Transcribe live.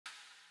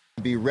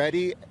Be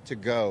ready to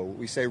go.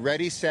 We say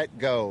ready, set,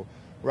 go.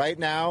 Right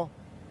now,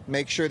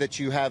 make sure that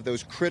you have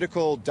those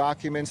critical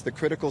documents, the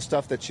critical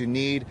stuff that you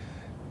need.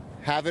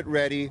 Have it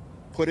ready,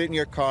 put it in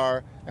your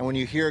car, and when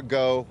you hear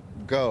go,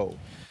 go.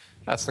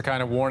 That's the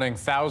kind of warning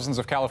thousands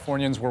of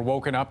Californians were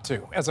woken up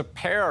to as a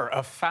pair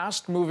of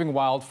fast-moving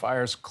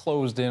wildfires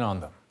closed in on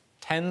them.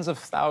 Tens of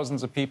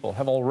thousands of people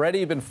have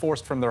already been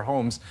forced from their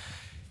homes,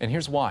 and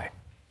here's why.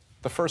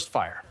 The first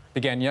fire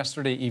began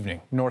yesterday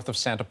evening north of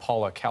Santa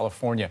Paula,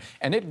 California,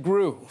 and it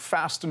grew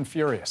fast and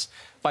furious.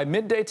 By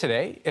midday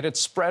today, it had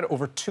spread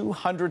over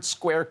 200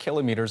 square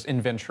kilometers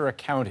in Ventura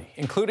County,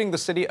 including the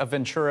city of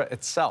Ventura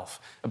itself.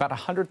 About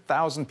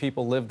 100,000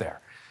 people live there.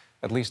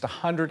 At least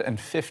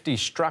 150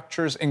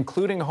 structures,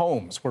 including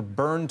homes, were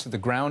burned to the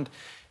ground,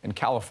 and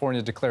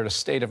California declared a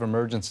state of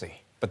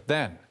emergency. But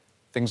then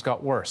things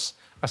got worse.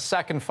 A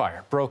second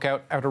fire broke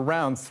out at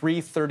around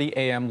 3:30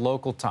 a.m.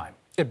 local time.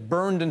 It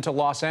burned into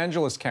Los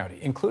Angeles County,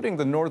 including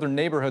the northern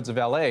neighborhoods of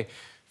L.A.,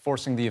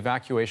 forcing the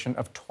evacuation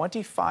of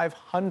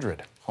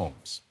 2,500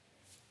 homes.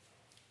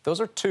 Those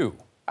are two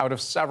out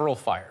of several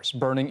fires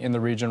burning in the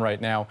region right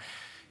now,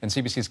 and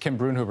CBC's Kim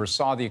Brunhuber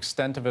saw the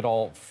extent of it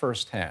all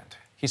firsthand.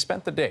 He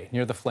spent the day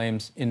near the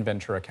flames in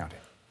Ventura County.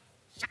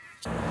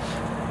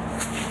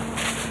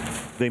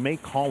 They may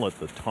call it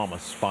the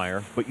Thomas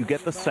Fire, but you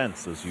get the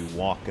sense as you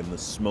walk in the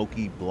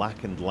smoky,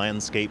 blackened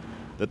landscape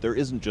that there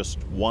isn't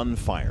just one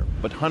fire,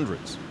 but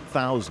hundreds,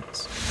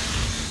 thousands.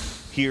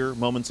 Here,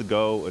 moments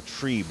ago, a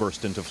tree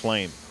burst into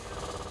flame.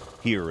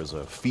 Here is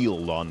a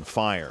field on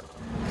fire.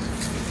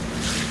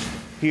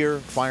 Here,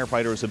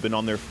 firefighters have been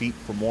on their feet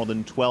for more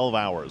than 12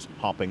 hours,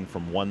 hopping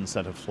from one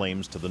set of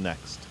flames to the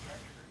next.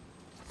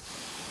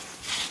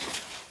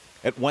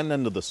 At one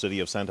end of the city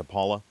of Santa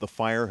Paula, the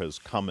fire has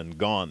come and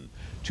gone.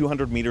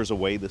 200 meters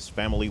away, this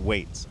family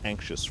waits,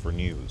 anxious for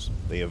news.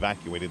 They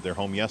evacuated their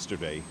home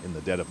yesterday in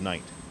the dead of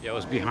night. Yeah, it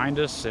was behind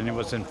us and it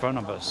was in front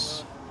of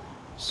us.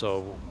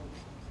 So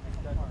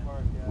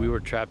we were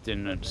trapped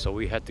in it, so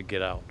we had to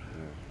get out.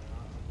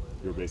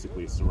 You were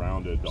basically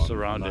surrounded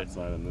on that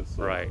side and this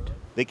side. Right.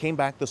 They came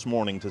back this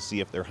morning to see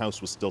if their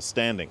house was still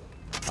standing.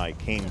 I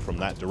came from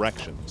that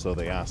direction, so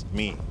they asked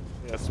me.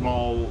 A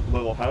small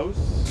little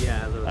house,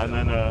 yeah, and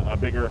then a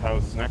bigger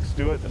house next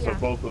to it. Yeah. So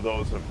both of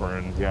those have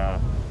burned.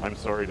 Yeah, I'm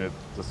sorry to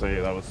say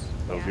that was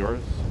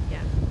yours. Yeah.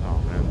 Oh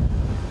man.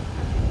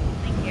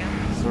 Thank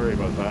you. Sorry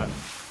about that.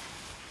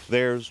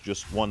 There's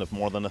just one of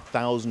more than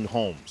 1,000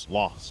 homes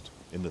lost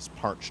in this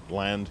parched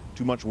land.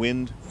 Too much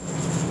wind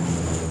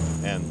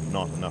and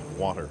not enough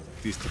water.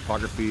 These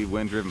topography,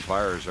 wind-driven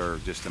fires are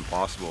just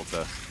impossible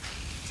to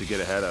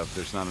get ahead of.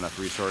 There's not enough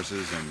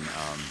resources, and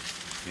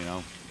you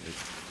know.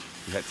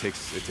 It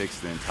takes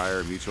the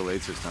entire mutual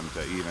aid system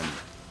to even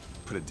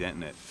put a dent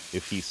in it.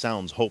 If he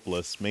sounds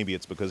hopeless, maybe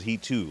it's because he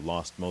too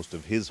lost most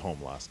of his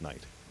home last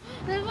night.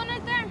 There's one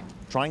right there.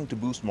 Trying to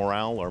boost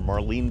morale are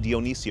Marlene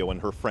Dionisio and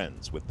her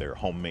friends with their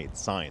homemade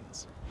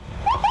signs.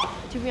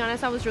 To be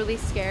honest, I was really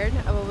scared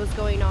of what was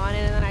going on,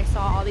 and then I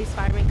saw all these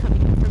firemen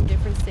coming in from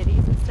different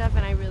cities and stuff,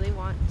 and I really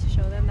want to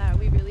show them that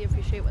we really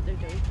appreciate what they're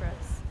doing for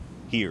us.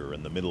 Here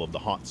in the middle of the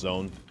hot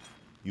zone,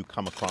 you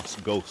come across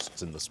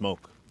ghosts in the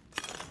smoke.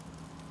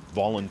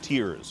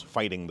 Volunteers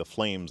fighting the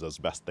flames as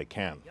best they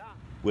can.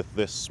 With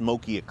this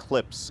smoky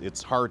eclipse,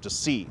 it's hard to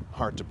see,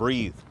 hard to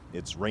breathe.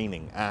 It's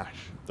raining ash.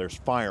 There's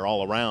fire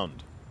all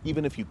around.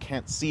 Even if you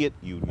can't see it,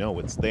 you know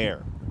it's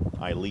there.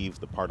 I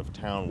leave the part of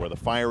town where the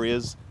fire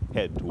is,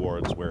 head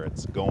towards where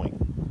it's going.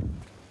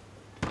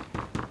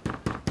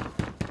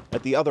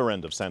 At the other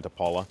end of Santa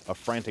Paula, a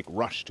frantic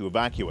rush to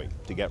evacuate,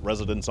 to get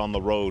residents on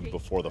the road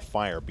before the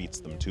fire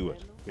beats them to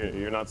it.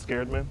 You're not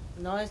scared, man?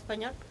 No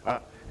español.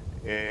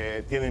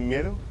 ¿Tienen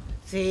miedo?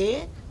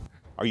 Sí.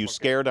 Are you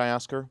scared, I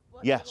ask her?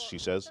 Yes, she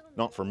says,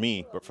 not for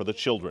me, but for the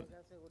children.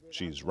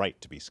 She's right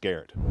to be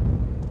scared.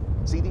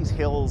 See these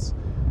hills?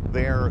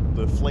 There,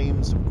 the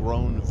flames have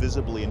grown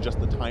visibly in just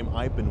the time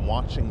I've been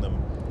watching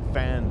them,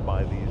 fanned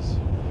by these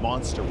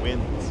monster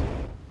winds.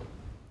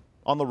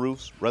 On the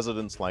roofs,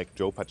 residents like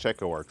Joe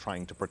Pacheco are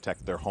trying to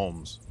protect their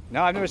homes.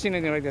 No, I've never seen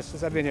anything like this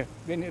since I've been here.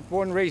 Been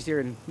born and raised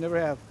here and never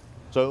have.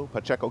 So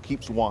Pacheco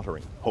keeps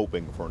watering,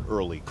 hoping for an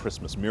early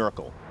Christmas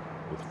miracle,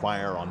 with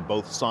fire on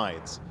both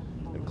sides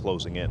and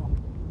closing in.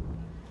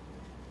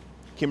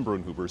 Kim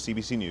Brunhuber,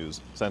 CBC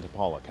News, Santa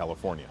Paula,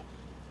 California.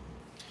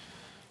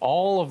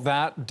 All of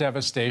that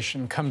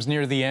devastation comes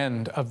near the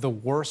end of the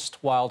worst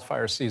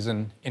wildfire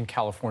season in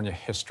California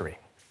history.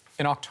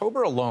 In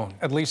October alone,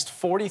 at least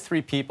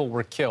 43 people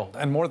were killed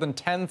and more than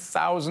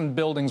 10,000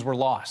 buildings were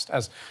lost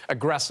as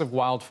aggressive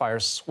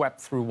wildfires swept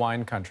through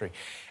wine country.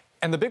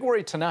 And the big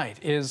worry tonight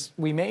is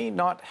we may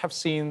not have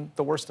seen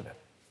the worst of it.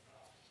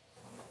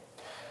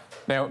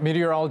 Now,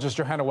 meteorologist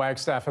Johanna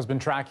Wagstaff has been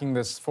tracking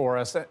this for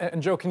us.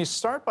 And Joe, can you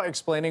start by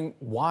explaining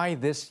why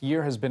this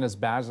year has been as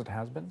bad as it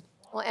has been?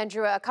 Well,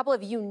 Andrew, a couple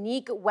of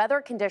unique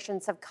weather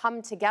conditions have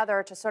come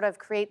together to sort of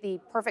create the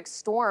perfect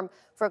storm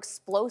for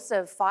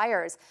explosive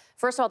fires.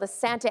 First of all, the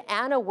Santa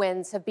Ana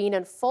winds have been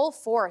in full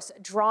force,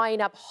 drawing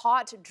up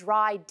hot,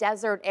 dry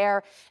desert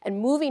air and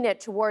moving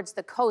it towards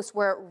the coast,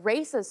 where it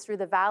races through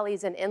the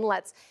valleys and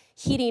inlets,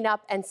 heating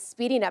up and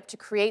speeding up to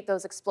create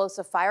those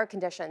explosive fire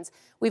conditions.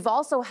 We've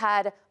also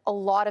had a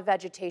lot of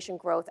vegetation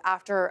growth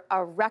after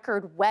a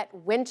record wet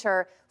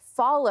winter,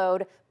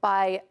 followed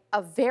by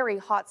a very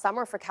hot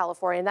summer for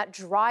California, and that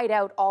dried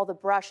out all the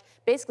brush,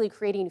 basically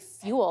creating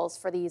fuels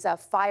for these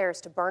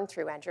fires to burn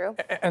through, Andrew.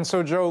 And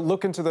so, Joe,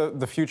 look into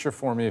the future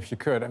for me, if you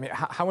could. I mean,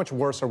 how much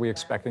worse are we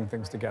expecting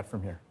things to get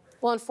from here?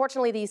 Well,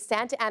 unfortunately, these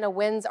Santa Ana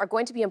winds are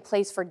going to be in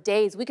place for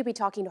days. We could be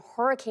talking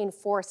hurricane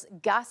force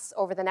gusts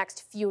over the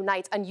next few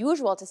nights.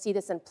 Unusual to see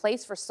this in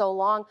place for so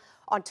long.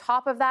 On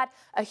top of that,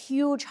 a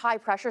huge high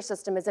pressure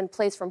system is in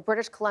place from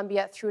British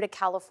Columbia through to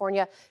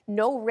California.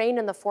 No rain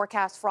in the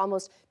forecast for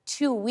almost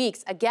 2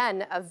 weeks.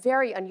 Again, a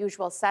very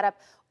unusual setup.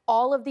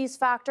 All of these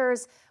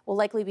factors will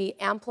likely be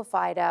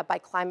amplified by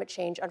climate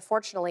change,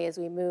 unfortunately, as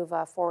we move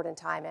forward in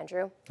time,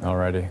 Andrew. All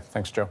righty.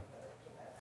 Thanks, Joe.